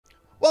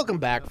Welcome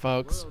back,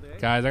 folks.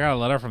 Guys, I got a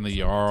letter from the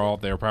Jarl.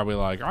 They were probably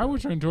like, I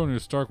wish Antonio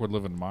Stark would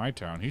live in my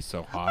town. He's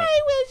so hot.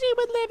 I wish he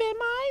would live in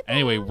my town.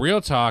 Anyway, real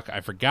talk.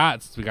 I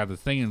forgot since we got this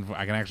thing, and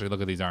I can actually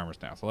look at these armors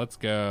now. So let's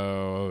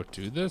go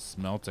to the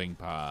smelting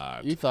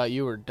pot. You thought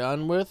you were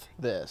done with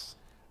this.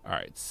 All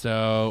right,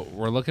 so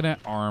we're looking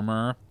at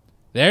armor.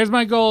 There's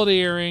my gold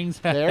earrings.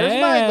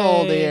 There's my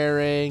gold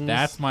earrings.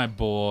 That's my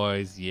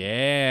boys.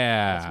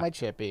 Yeah. That's my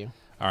chippy.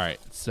 All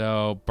right,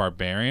 so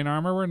barbarian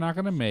armor we're not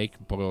going to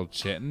make. Boiled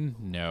chitin,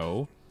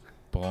 no.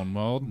 Bone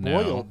mold,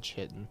 no. Boiled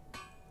chitin.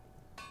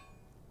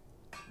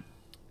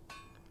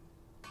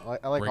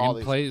 I like all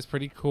these. Plate is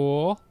pretty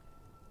cool.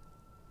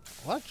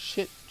 A lot of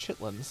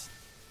chitlins.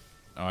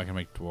 Oh, I can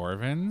make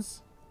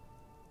dwarvens.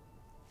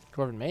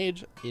 Dwarven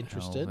mage,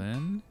 interested.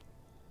 Elven.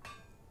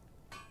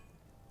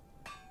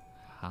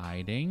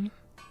 Hiding.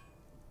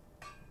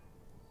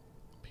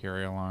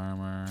 Imperial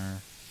armor.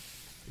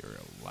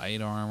 Imperial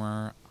light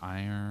armor.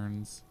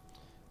 Irons.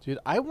 Dude,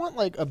 I want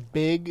like a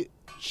big,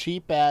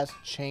 cheap-ass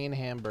chain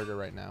hamburger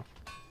right now.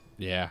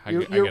 Yeah, I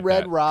your get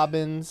Red that.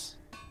 Robins.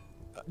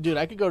 Dude,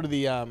 I could go to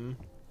the... Oh,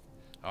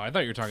 I thought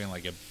you were talking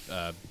like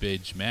a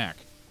Big Mac.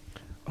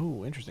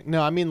 Oh, interesting.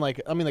 No, I mean like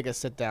a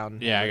sit-down.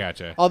 Yeah, I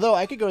gotcha. Although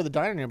I could go to the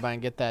diner nearby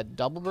and get that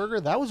double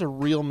burger. That was a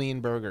real mean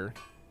burger.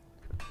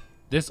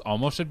 This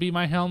almost should be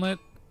my helmet.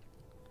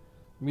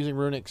 I'm using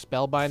Runic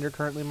Spellbinder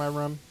currently in my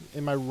room.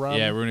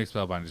 Yeah, Runic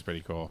Spellbinder is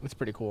pretty cool. It's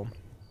pretty cool.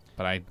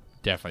 But I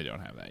definitely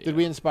don't have that yet. Did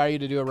we inspire you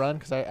to do a run?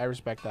 Because I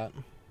respect that.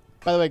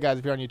 By the way, guys,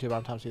 if you're on YouTube,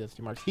 I'm Tom C. That's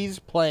Marks. He's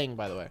playing,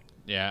 by the way.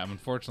 Yeah,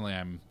 unfortunately,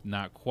 I'm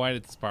not quite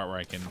at the spot where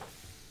I can...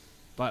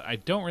 But I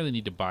don't really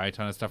need to buy a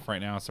ton of stuff right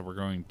now, so we're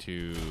going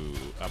to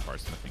up our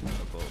smithing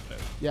a little bit.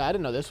 Yeah, I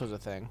didn't know this was a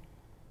thing.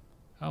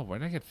 Oh, where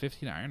did I get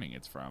 15 iron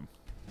ingots from?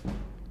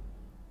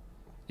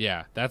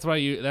 Yeah, that's why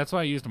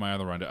I used my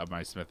other run to up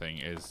my smithing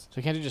is...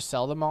 So can't you just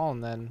sell them all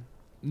and then...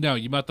 No,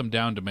 you melt them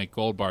down to make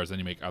gold bars, then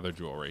you make other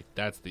jewelry.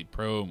 That's the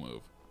pro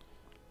move.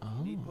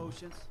 Oh. Need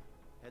potions?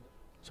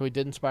 So he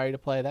did inspire you to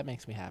play? That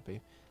makes me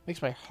happy.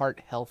 Makes my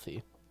heart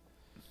healthy.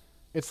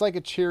 It's like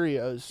a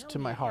Cheerios to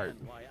my heart.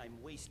 Why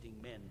I'm wasting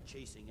men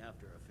chasing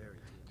after a fairy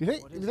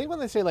tale. Do you think when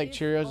they say like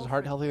Cheerios is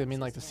heart healthy, they mean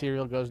like the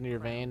cereal goes into your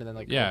vein and then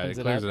like Yeah, opens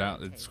it clears it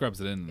out. It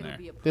scrubs it in there.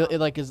 It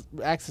like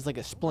acts as like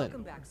a splint.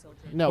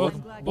 No,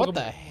 what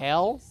the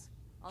hell?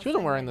 She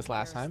wasn't wearing this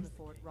last time.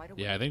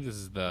 Yeah, I think this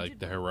is the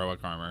heroic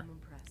armor.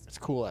 It's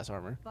cool ass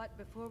armor.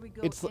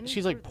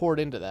 She's like poured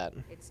into that.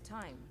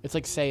 It's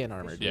like Saiyan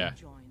armor. Dude. Yeah.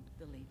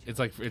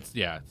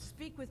 Yeah.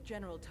 Speak with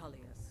General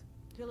Tullius.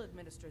 He'll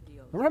administer the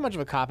oath. Remember how much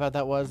of a cop out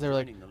that was? They were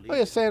like, "Oh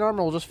yeah, Saiyan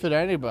armor will just fit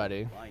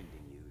anybody." Binding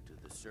you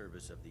to the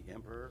service of the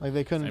Emperor. Like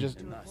they couldn't just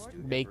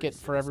make it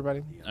for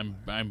everybody.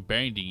 I'm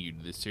binding you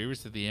to the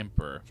service of the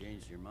Emperor.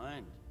 Changed your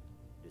mind.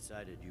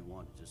 Decided you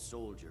want to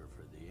soldier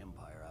for the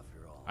Empire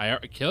after all.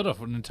 I killed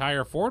an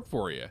entire fort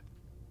for you.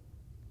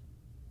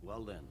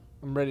 Well then.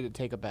 I'm ready to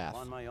take a bath.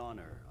 On my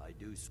honor, I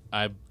do.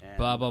 I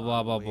blah blah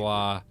blah blah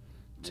blah.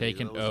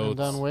 Taking I'm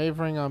oaths.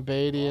 unwavering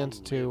obedience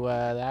to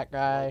that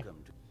guy.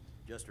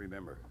 Just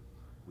remember,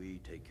 we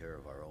take care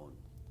of our own.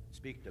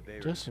 Speak to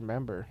Bayard. Just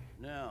remember.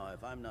 Now,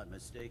 if I'm not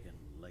mistaken,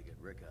 Legate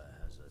Rika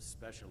has a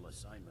special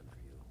assignment for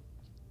you.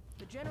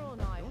 The general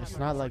and I It's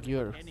not like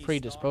you're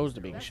predisposed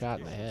to being shot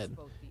in the head.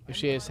 If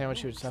she ate a sandwich,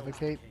 she would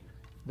suffocate.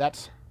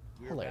 That's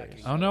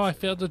hilarious. Oh no, I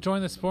failed to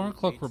join the Sporn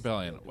Cloak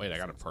Rebellion. Wait, I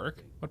got a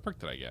perk? What perk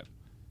did I get?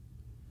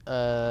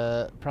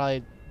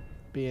 Probably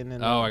being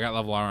in. Oh, I got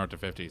level armor up to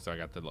 50, so I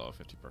got the level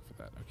 50 perk for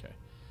that. Okay.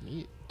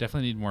 Neat.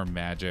 Definitely need more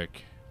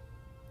magic.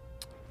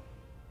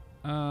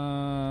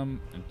 Enchanting.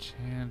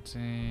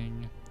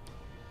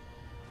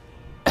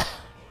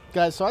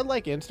 Guys, so I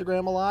like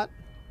Instagram a lot,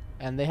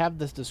 and they have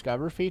this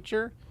discover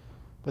feature,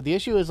 but the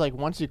issue is like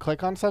once you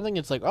click on something,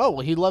 it's like, oh,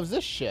 well, he loves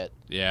this shit.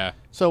 Yeah.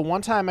 So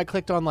one time I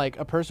clicked on like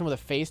a person with a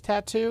face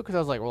tattoo because I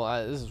was like,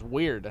 well, this is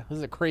weird. This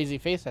is a crazy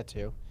face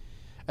tattoo,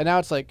 and now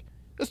it's like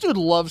this dude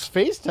loves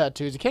face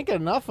tattoos. You can't get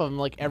enough of them.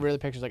 Like every other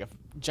picture is like a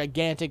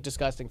gigantic,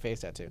 disgusting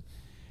face tattoo,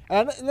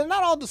 and they're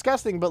not all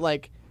disgusting, but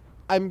like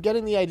I'm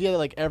getting the idea that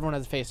like everyone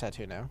has a face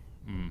tattoo now.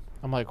 Mm.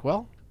 I'm like,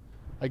 well,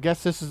 I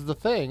guess this is the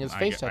thing. Is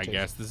face tattoos. I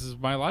guess this is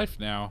my life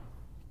now.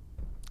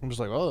 I'm just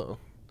like, oh.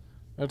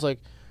 And it's like,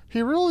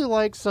 he really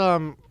likes,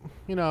 car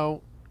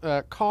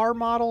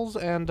models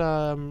and,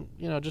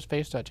 just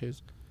face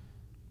tattoos.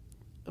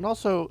 And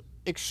also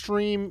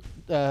extreme,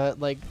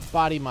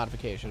 body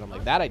modification. I'm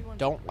like, that I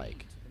don't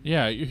like.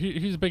 Yeah,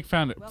 he's a big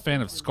fan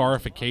of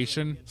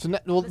scarification. So,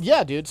 well,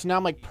 yeah, dude. So now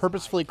I'm, like,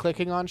 purposefully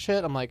clicking on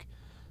shit. I'm like,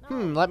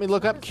 let me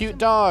look up cute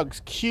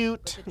dogs.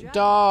 Cute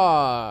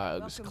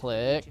dogs.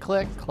 Click,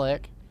 click,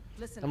 click.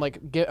 I'm like,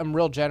 I'm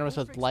real generous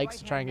with likes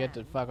to try and get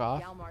to fuck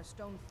off.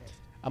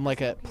 I'm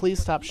like, please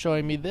stop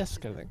showing me this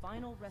kind of thing.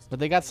 But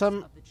they got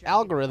some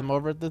algorithm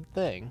over at the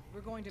thing.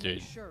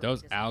 Dude,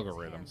 those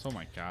algorithms. Oh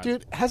my god.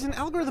 Dude, has an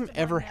algorithm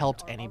ever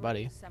helped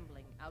anybody?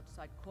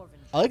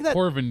 I like that.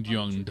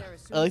 Corvinjund.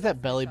 I like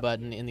that belly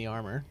button in the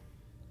armor.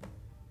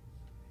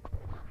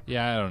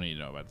 Yeah, I don't need to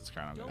know about this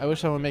kind of. I wish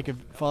someone would make a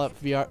Fallout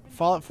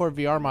 4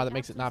 VR mod that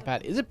makes it not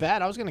bad. Is it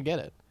bad? I was gonna get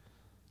it.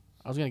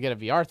 I was gonna get a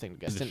VR thing.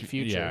 Guess in the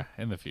future. Yeah,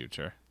 in the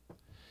future.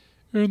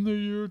 In the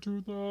year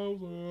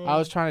 2000. I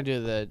was trying to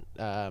do the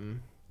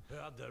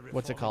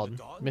what's it called?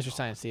 Mr.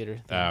 Science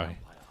Theater thing. Oh.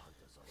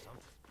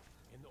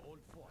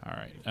 All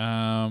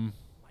right.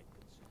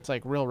 It's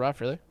like real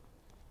rough, really.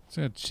 Just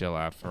gonna chill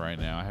out for right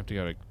now. I have to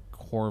go to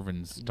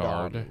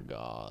Corvinstad,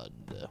 God.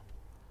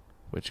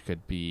 which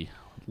could be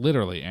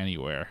literally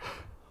anywhere.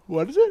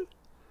 What is it?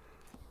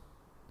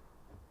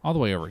 All the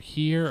way over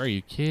here. Are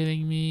you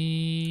kidding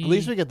me? At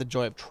least we get the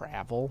joy of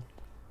travel.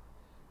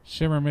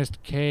 Shimmer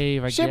Mist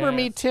Cave. Shimmer guess.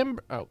 me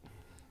timber. Oh,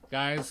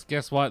 Guys,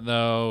 guess what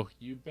though?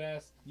 You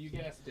guessed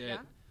it.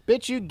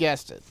 bitch, you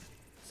guessed it.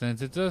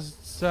 Since it's a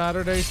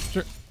Saturday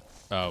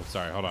Oh,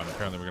 sorry. Hold on.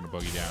 Apparently we're gonna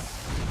boogie down.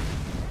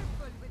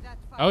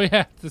 Oh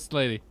yeah, this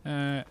lady.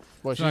 Well,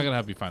 She's not gonna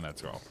help you find that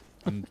scroll.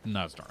 I'm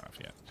not strong enough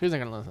yet. She's not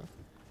gonna listen.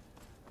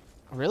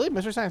 Really,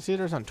 Mr. Science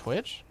Theater is on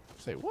Twitch?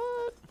 Say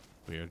what?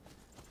 Weird.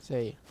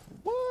 Say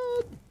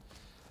what?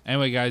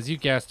 Anyway, guys, you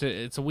guessed it.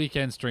 It's a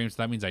weekend stream, so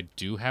that means I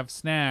do have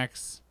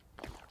snacks.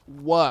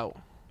 Whoa.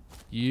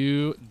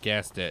 You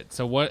guessed it.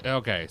 So what?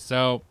 Okay,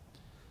 so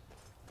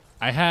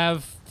I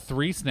have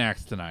 3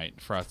 snacks tonight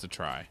for us to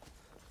try.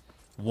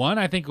 One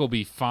I think will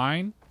be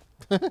fine,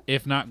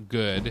 if not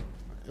good.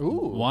 Ooh.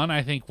 One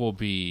I think will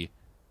be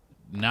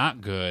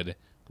not good.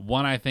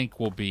 One I think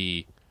will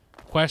be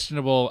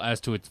questionable as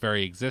to its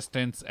very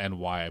existence and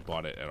why I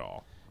bought it at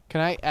all. Can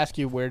I ask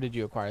you, where did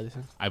you acquire these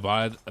things? I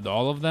bought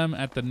all of them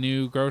at the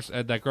new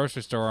at that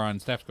grocery store on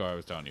Stefco I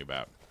was telling you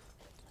about.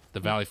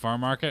 The Valley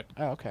Farm Market.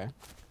 Oh, okay.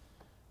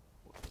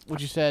 What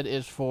you said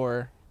is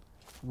for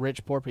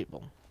rich, poor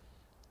people.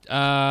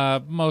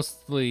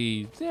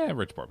 Mostly, yeah,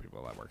 rich poor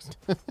people. That works.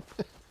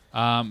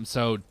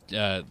 So,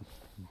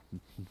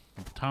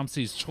 Tom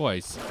C's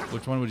choice.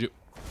 Which one would you?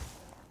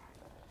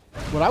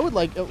 What I would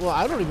like, well,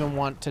 I don't even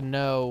want to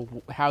know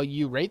how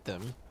you rate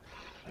them.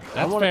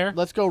 That's fair.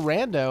 Let's go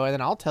rando, and then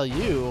I'll tell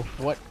you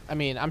what. I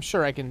mean, I'm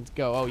sure I can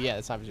go. Oh yeah,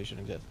 this obviously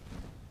shouldn't exist.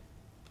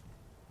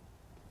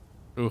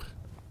 Ooh,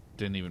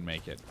 didn't even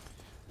make it.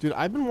 Dude,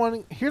 I've been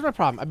wanting. Here's my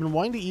problem. I've been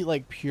wanting to eat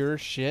like pure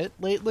shit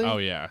lately. Oh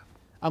yeah.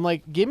 I'm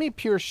like, give me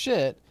pure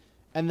shit,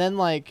 and then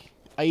like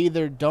I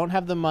either don't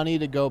have the money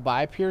to go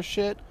buy pure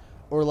shit,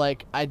 or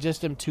like I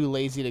just am too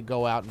lazy to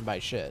go out and buy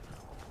shit.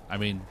 I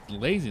mean,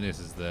 laziness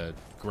is the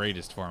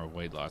greatest form of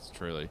weight loss,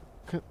 truly.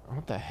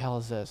 What the hell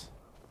is this?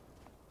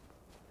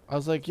 I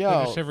was like,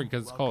 I'm yo. shivering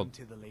because it's cold.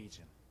 To the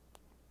Legion.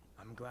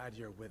 I'm glad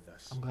you're with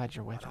us. I'm glad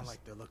you're with I don't us.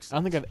 like the looks I don't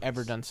of think I've this ever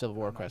place. done Civil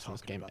War I'm not quests in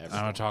this talking game about ever. the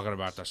I'm not talking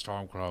about the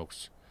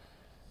Stormcloaks.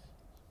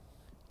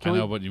 Can I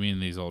know we- what you mean,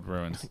 these old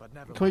ruins. But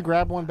never Can we mind.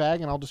 grab one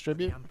bag and I'll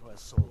distribute? The Emperor's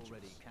soldiers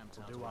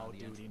will do our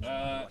duty no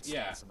matter what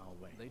yeah. stands in our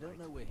way. They don't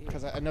know we're here.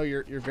 Because I know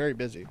you're very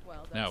busy.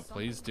 Well, No, that's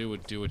please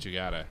something. do what you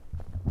gotta.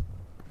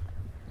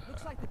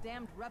 Looks like the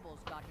damned rebels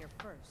got here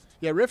first.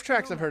 Yeah, riff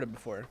tracks I've heard of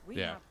before. We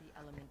Yeah. have the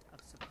element of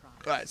surprise.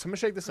 All right, so I'm gonna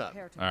shake this up.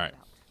 Prepare to All right.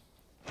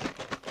 find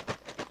out.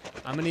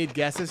 I'm gonna need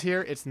guesses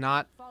here. It's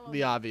not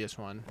the obvious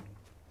one.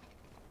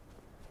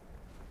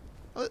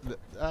 Well,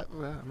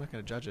 I'm not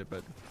gonna judge it,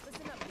 but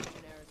Listen up,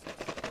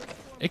 legionnaires.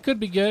 It could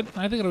be good.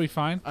 I think it'll be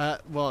fine.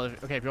 well,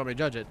 okay, if you want me to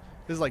judge it,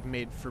 this is like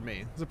made for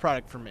me. It's a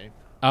product for me.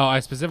 Oh, I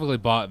specifically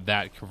bought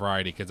that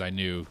variety because I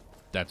knew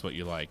that's what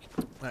you like.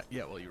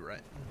 Yeah, well, you're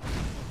right.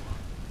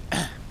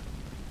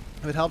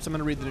 If it helps, I'm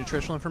gonna read the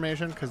nutritional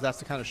information because that's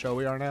the kind of show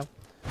we are now.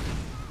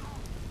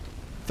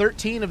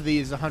 13 of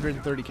these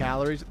 130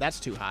 calories. That's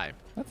too high.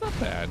 That's not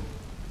bad.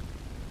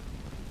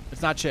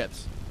 It's not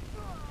chips.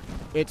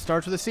 It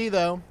starts with a C,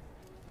 though.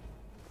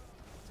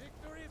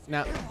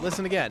 Now,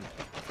 listen again.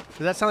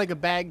 Does that sound like a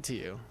bag to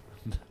you?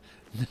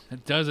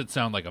 Does it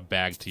sound like a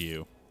bag to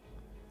you?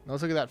 Now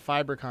let's look at that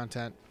fiber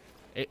content.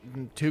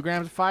 2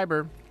 grams of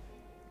fiber.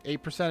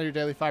 8% of your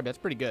daily fiber. That's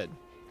pretty good.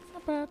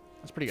 Not bad.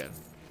 That's pretty good.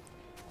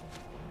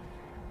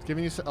 It's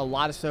giving you a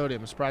lot of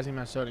sodium, a surprising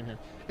amount of sodium here.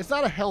 It's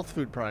not a health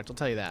food product, I'll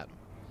tell you that.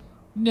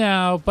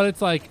 No, but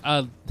it's like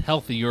a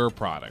healthier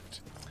product.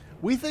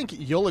 We think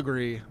you'll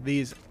agree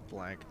these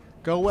blank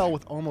go well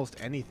with almost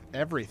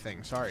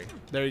everything. Sorry.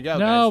 There you go,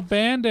 No, guys.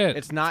 Bandit.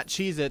 It's not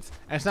Cheez-Its,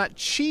 and it's not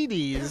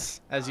Cheeties,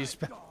 as you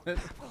spell it.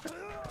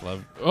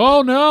 Love.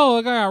 Oh no!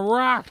 Look, I got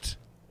rocked.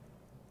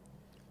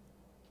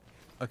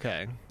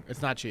 Okay.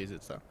 It's not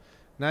Cheez-Its, though.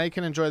 Now you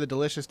can enjoy the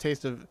delicious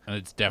taste of And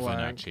it's definitely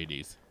Blank. not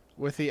Cheeties.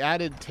 with the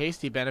added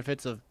tasty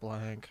benefits of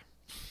blank.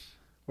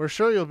 We're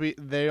sure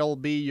they'll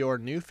be your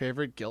new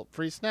favorite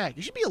guilt-free snack.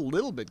 You should be a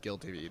little bit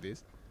guilty to eat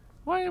these.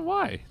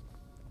 Why?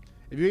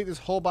 If you eat this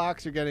whole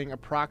box, you're getting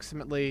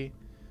approximately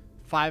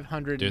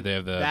 500. Dude, they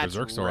have the That's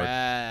Berserk sword.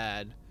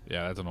 rad.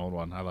 Yeah, that's an old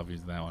one. I love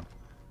using that one.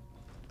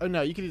 Oh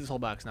no, you can eat this whole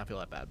box and not feel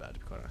that bad about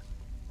it. Quite honest.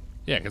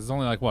 Yeah, because it's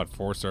only like what,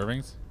 4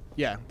 servings?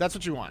 Yeah, that's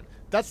what you want.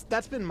 That's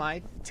been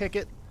my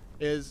ticket.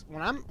 Is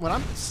when I'm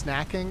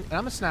snacking, and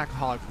I'm a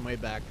snackaholic from way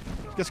back.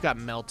 Just got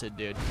melted,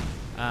 dude.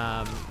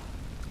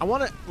 I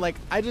want to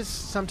I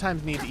just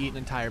sometimes need to eat an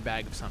entire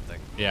bag of something.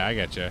 Yeah, I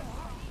get you.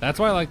 That's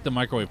why I like the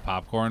microwave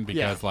popcorn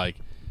because like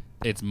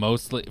it's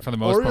mostly for the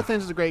most Oreo part.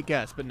 Thins is a great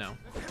guess, but no.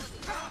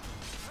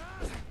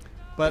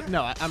 But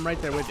no, I'm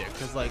right there with you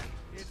because like,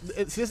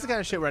 this is the kind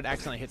of shit where I'd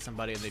accidentally hit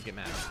somebody and they'd get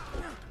mad.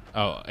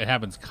 Oh, it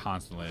happens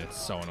constantly. It's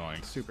so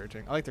annoying. Super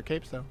irritating. I like their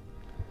capes though.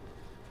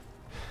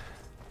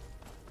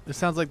 This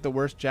sounds like the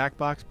worst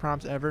Jackbox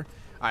prompts ever.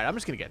 All right, I'm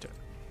just gonna get to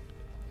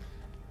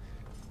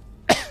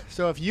it.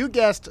 So if you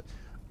guessed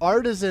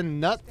artisan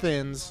nut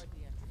thins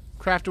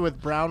crafted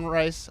with brown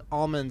rice,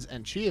 almonds,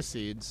 and chia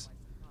seeds,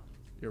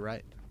 you're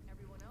right.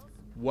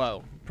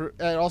 Whoa.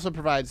 It also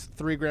provides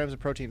 3 grams of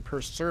protein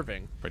per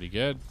serving. Pretty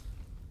good.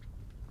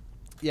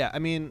 Yeah, I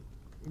mean,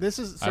 this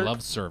is... I love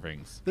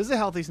servings. This is a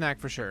healthy snack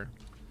for sure.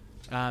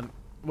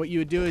 What you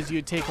would do is you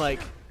would take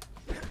like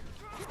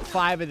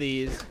 5 of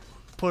these,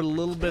 put a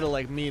little bit of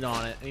like meat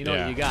on it, and you know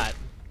what you got?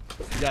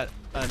 You got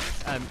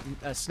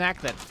a snack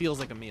that feels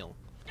like a meal.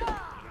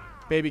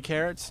 Baby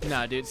carrots?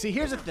 Nah, dude. See,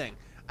 here's the thing.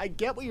 I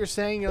get what you're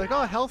saying. You're like,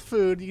 oh, health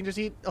food. You can just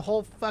eat a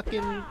whole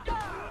fucking,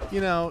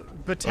 you know,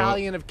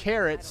 battalion of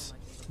carrots.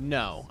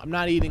 No, I'm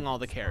not eating all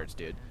the carrots,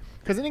 dude.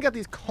 Because then you got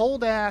these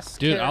cold ass.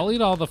 Dude, I'll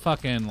eat all the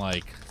fucking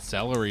like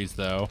celeries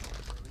though.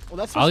 Well,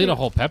 that's. I'll eat a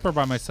whole pepper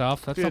by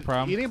myself. That's dude, no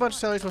problem. Eating a bunch of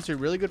celery is supposed to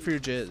be really good for your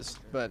jizz,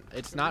 but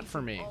it's not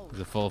for me. Is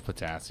it full of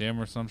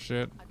potassium or some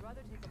shit?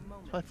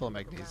 It's probably full of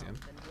magnesium.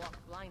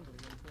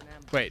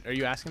 Wait, are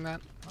you asking that?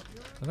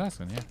 I was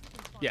asking, yeah.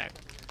 Yeah,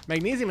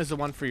 magnesium is the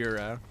one for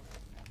your. I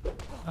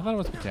thought it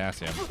was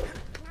potassium.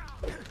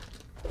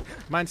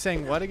 Mind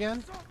saying what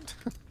again?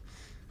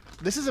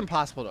 This is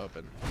impossible to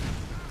open.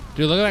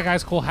 Dude, look at that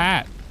guy's cool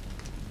hat.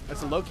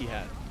 That's a Loki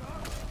hat.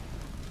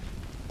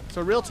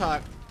 So real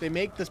talk, they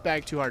make this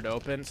bag too hard to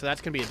open, so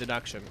that's gonna be a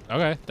deduction.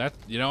 Okay,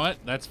 you know what?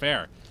 That's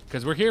fair.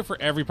 Because we're here for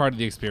every part of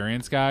the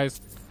experience, guys.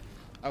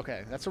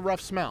 Okay, that's a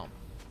rough smell.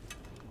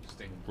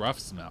 Just a rough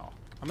smell.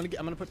 I'm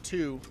gonna put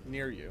 2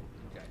 near you.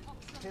 Okay.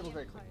 Table's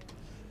very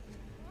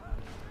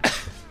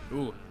clean.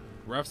 Ooh,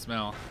 rough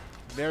smell.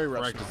 Very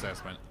rough Correct smell.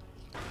 assessment.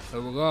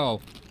 So we'll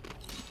go.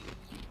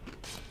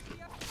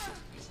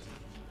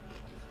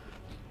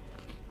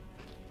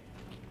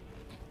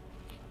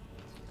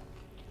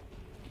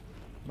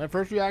 My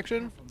first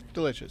reaction,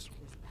 delicious.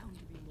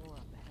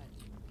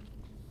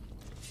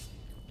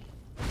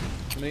 I'm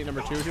gonna eat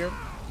number 2 here.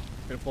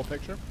 Get a full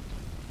picture.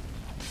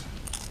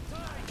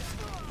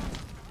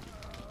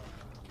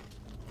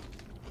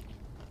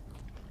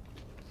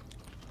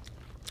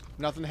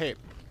 Nothing to hate.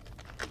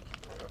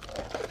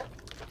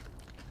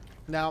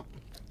 Now,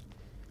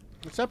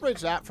 what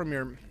separates that from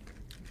your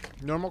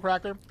normal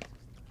cracker?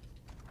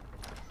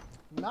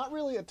 Not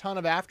really a ton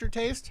of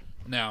aftertaste.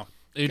 No.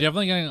 I'm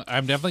definitely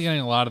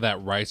getting a lot of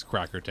that rice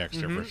cracker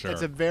texture for sure.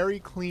 It's a very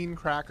clean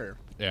cracker.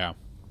 Yeah.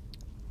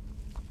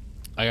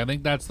 Like, I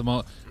think that's the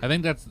most. I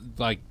think that's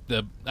like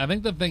the. I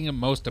think the thing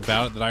most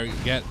about it that I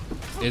get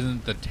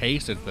isn't the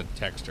taste; it's the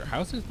texture.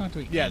 How is this not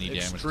doing any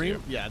damage to you?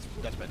 Yeah,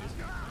 that's bad news.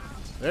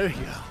 There you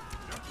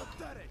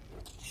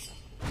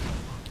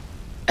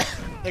go.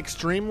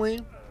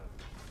 Extremely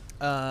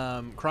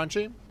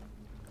crunchy.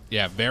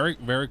 Yeah, very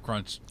very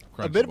crunchable.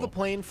 A bit of a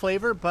plain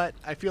flavor, but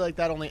I feel like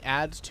that only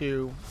adds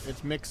to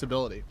its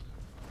mixability.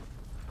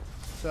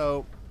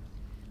 So,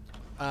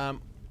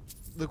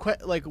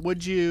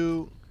 would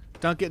you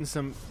dunk it in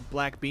some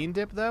black bean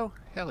dip though?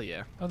 Hell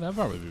yeah. Oh, that'd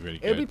probably be pretty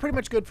good. It'd be pretty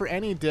much good for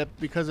any dip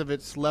because of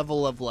its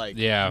level of like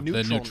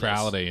the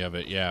neutrality of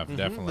it. Yeah,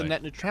 definitely. The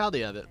net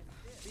neutrality of it.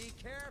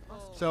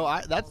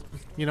 So that's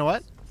you know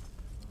what?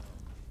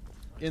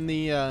 In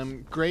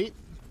the great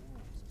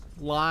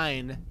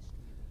line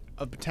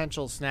of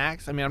potential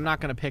snacks, I mean, I'm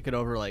not gonna pick it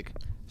over like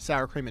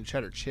sour cream and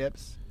cheddar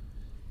chips.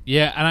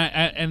 Yeah,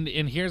 and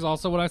here's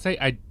also what I say.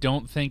 I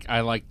don't think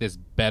I like this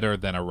better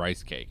than a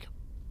rice cake.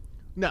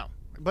 No,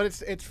 but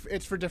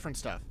it's for different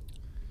stuff.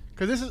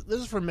 Because this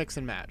is for mix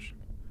and match.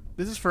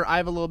 This is for I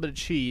have a little bit of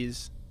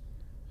cheese,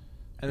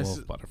 and this is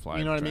butterfly.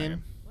 You know what dragon. I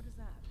mean?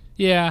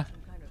 Yeah.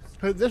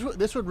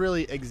 This would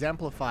really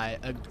exemplify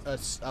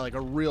like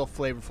a real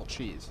flavorful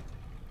cheese.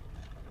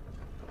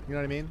 You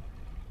know what I mean?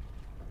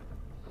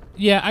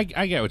 Yeah, I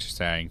get what you're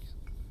saying.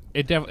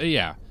 It definitely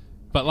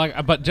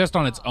but just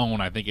on its own,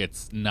 I think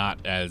it's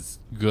not as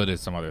good as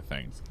some other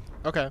things.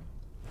 Okay.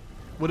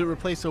 Would it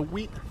replace a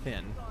wheat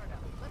thin?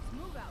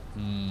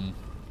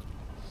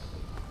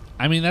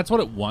 I mean, that's what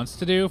it wants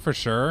to do for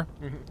sure.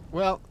 Mm-hmm.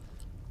 Well,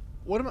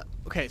 what am I?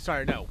 Okay,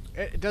 sorry, no,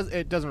 it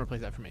doesn't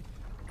replace that for me.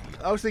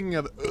 I was thinking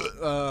of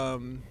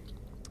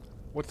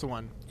what's the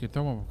one? You could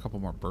throw a couple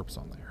more burps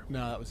on there.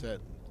 No, that was it.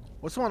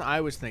 What's the one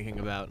I was thinking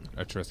about?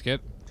 A Triscuit?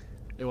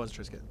 It was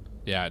a Triscuit.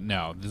 Yeah,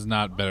 no, this is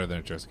not better than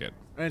a Triscuit.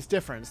 And it's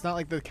different. It's not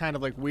like the kind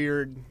of like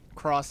weird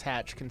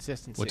crosshatch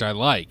consistency. Which I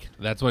like.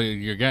 That's what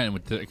you're getting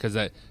with because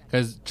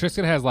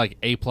Triscuit has like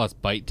A+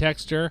 bite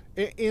texture.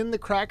 In the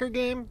cracker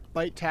game,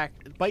 bite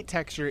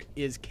texture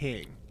is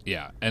king.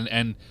 Yeah,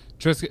 and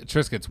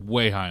Triscuit's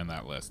way high on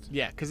that list.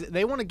 Yeah, because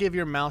they want to give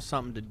your mouth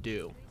something to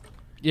do.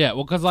 Yeah,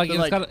 well, because like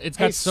it's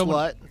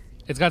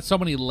got so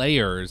many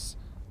layers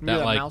that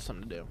that like mouth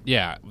something to do.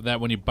 Yeah, that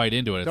when you bite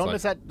into it, it's don't like,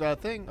 miss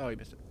that thing. Oh, you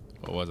missed it.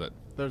 What was it?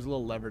 There's a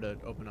little lever to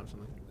open up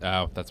something.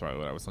 Oh, that's right.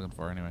 What I was looking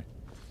for anyway.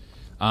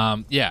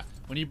 Yeah,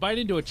 when you bite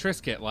into a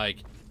Triscuit, like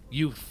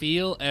you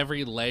feel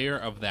every layer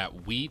of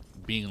that wheat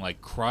being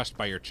like crushed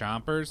by your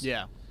chompers.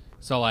 Yeah.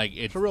 So like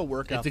it's a real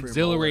workout. It's for your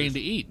exhilarating molars. to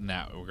eat in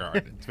that regard.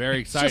 It's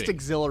very It's exciting. just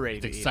exhilarating.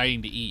 It's to eat.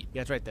 exciting to eat.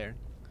 Yeah, it's right there.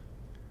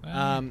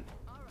 Well,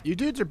 You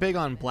dudes are big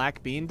on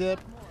black bean dip.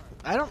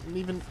 I don't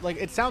even like.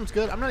 It sounds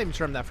good. I'm not even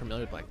sure I'm that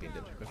familiar with black bean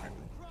dip. Quite frankly.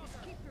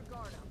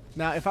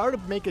 Now, if I were to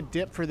make a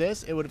dip for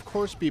this, it would of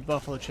course be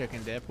buffalo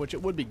chicken dip, which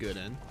it would be good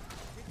in.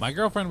 my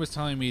girlfriend was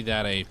telling me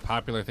that a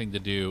popular thing to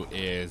do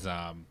is,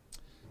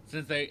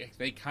 since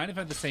they kind of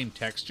have the same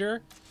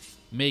texture,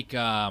 make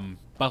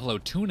buffalo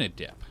tuna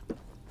dip.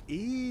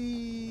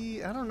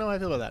 I don't know how I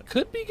feel about that.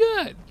 Could be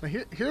good.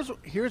 Now,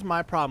 here's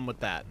my problem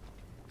with that.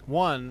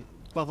 One,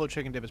 buffalo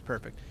chicken dip is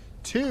perfect.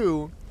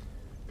 Two,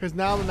 because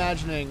now I'm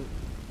imagining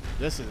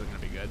this isn't gonna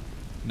be good.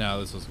 No,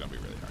 this was gonna be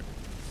really hard.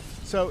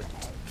 So,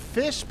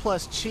 fish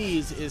plus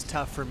cheese is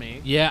tough for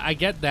me. Yeah, I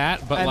get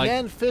that, but And like,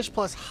 then fish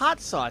plus hot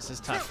sauce is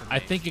tough for me. I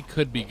think it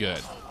could be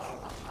good.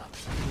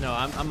 No,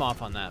 I'm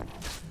off on that.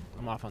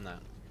 I'm off on that.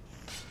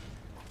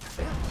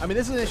 I mean,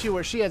 this is an issue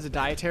where she has a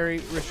dietary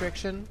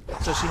restriction,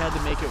 so she had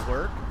to make it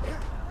work.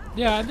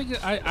 Yeah, I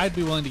think I'd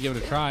be willing to give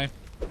it a try.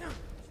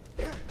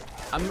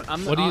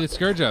 What are you the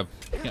scourge of?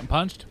 Getting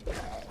punched?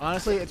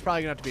 Honestly, it's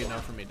probably gonna have to be a no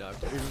for me, Doug.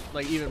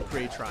 Even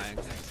pre-trying.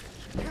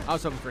 I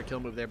was hoping for a kill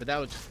move there, but that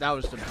was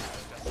the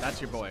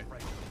that's your boy.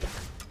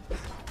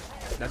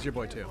 That's your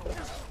boy too.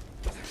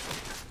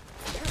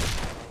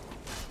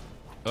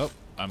 Oh,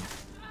 I'm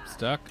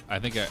stuck. I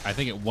think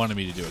it wanted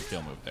me to do a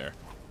kill move there.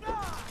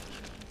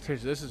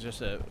 Seriously, this is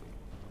just a.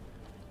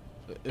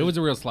 It was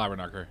a real slobber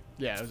knocker.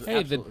 Yeah. It was Hey,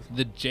 absolutely.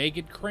 the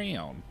jagged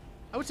crayon.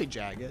 I would say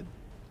jagged.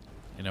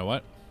 You know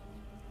what?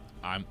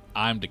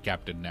 I'm the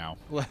captain now.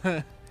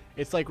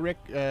 It's like Rick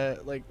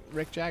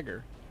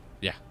Jagger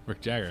Yeah,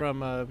 Rick Jagger. from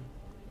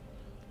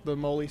the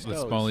Moley the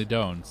Stoves. Smalley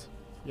Dones.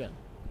 Yeah.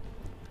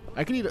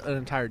 I could eat an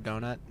entire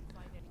donut.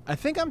 I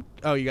think I'm.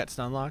 Oh, you got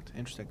stun locked.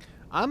 Interesting.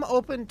 I'm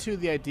open to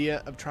the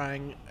idea of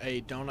trying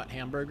a donut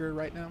hamburger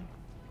right now.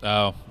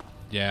 Oh,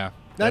 yeah.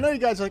 Now, I know you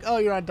guys are like, oh,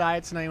 you're on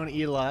diets, now you want to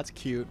eat a lot. That's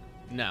cute.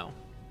 No.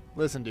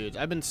 Listen, dudes,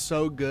 I've been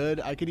so good,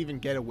 I could even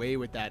get away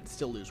with that and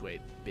still lose weight,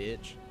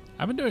 bitch.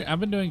 I've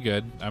been doing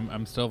good.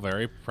 I'm still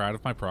very proud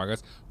of my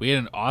progress. We had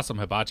an awesome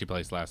hibachi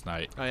place last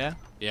night. Oh, yeah?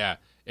 Yeah,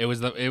 it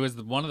was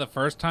one of the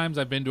first times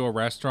I've been to a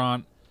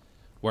restaurant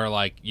where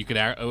like you could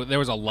there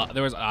was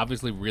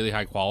obviously really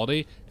high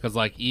quality because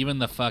like even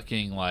the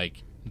fucking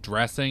like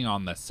dressing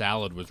on the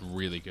salad was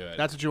really good.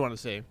 That's what you want to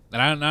see.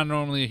 And I'm not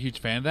normally a huge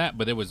fan of that,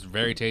 but it was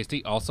very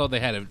tasty. Also,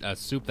 they had a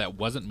soup that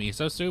wasn't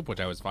miso soup,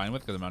 which I was fine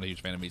with because I'm not a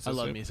huge fan of miso soup. I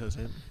love miso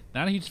soup.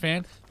 Not a huge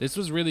fan. This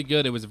was really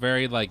good. It was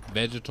very like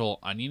vegetal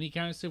oniony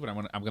kind of soup,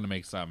 and I'm gonna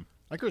make some.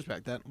 I can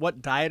respect that.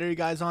 What diet are you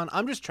guys on?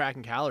 I'm just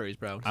tracking calories,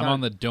 bro. I'm on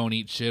the don't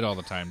eat shit all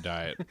the time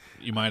diet.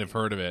 You might have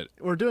heard of it.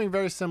 We're doing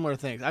very similar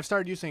things. I've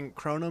started using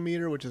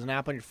Chronometer, which is an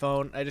app on your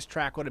phone. I just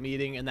track what I'm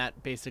eating, and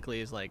that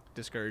basically is like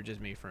discourages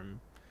me from.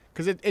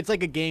 Because it's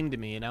like a game to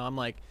me, you know? I'm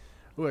like,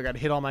 ooh, I got to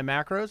hit all my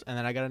macros, and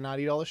then I got to not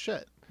eat all the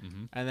shit.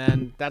 Mm-hmm. And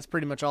then that's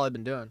pretty much all I've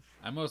been doing.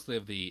 I'm mostly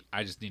of the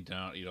I just need to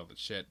not eat all the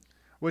shit.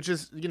 Which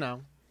is, you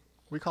know,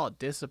 we call it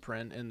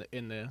discipline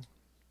in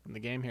the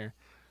game here.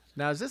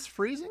 Now, is this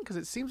freezing? Because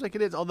it seems like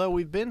it is, although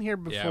we've been here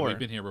before. Yeah, we've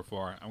been here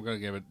before. I'm going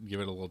to give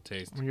it a little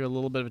taste. We'll give it a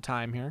little bit of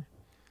time here.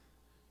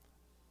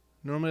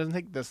 Normally it doesn't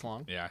take this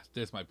long. Yeah,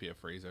 this might be a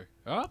freezer.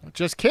 Oh,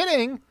 Just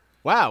kidding.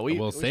 Wow, we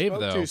save, spoke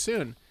though. too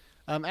soon.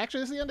 Actually,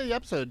 this is the end of the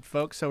episode,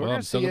 folks. So we're Well, going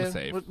I'm to still see gonna you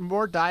save. with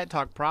more diet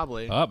talk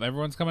probably.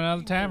 everyone's coming out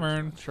of the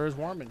tavern. Sure is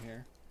warm in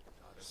here.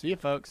 See you,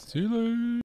 folks. See you later.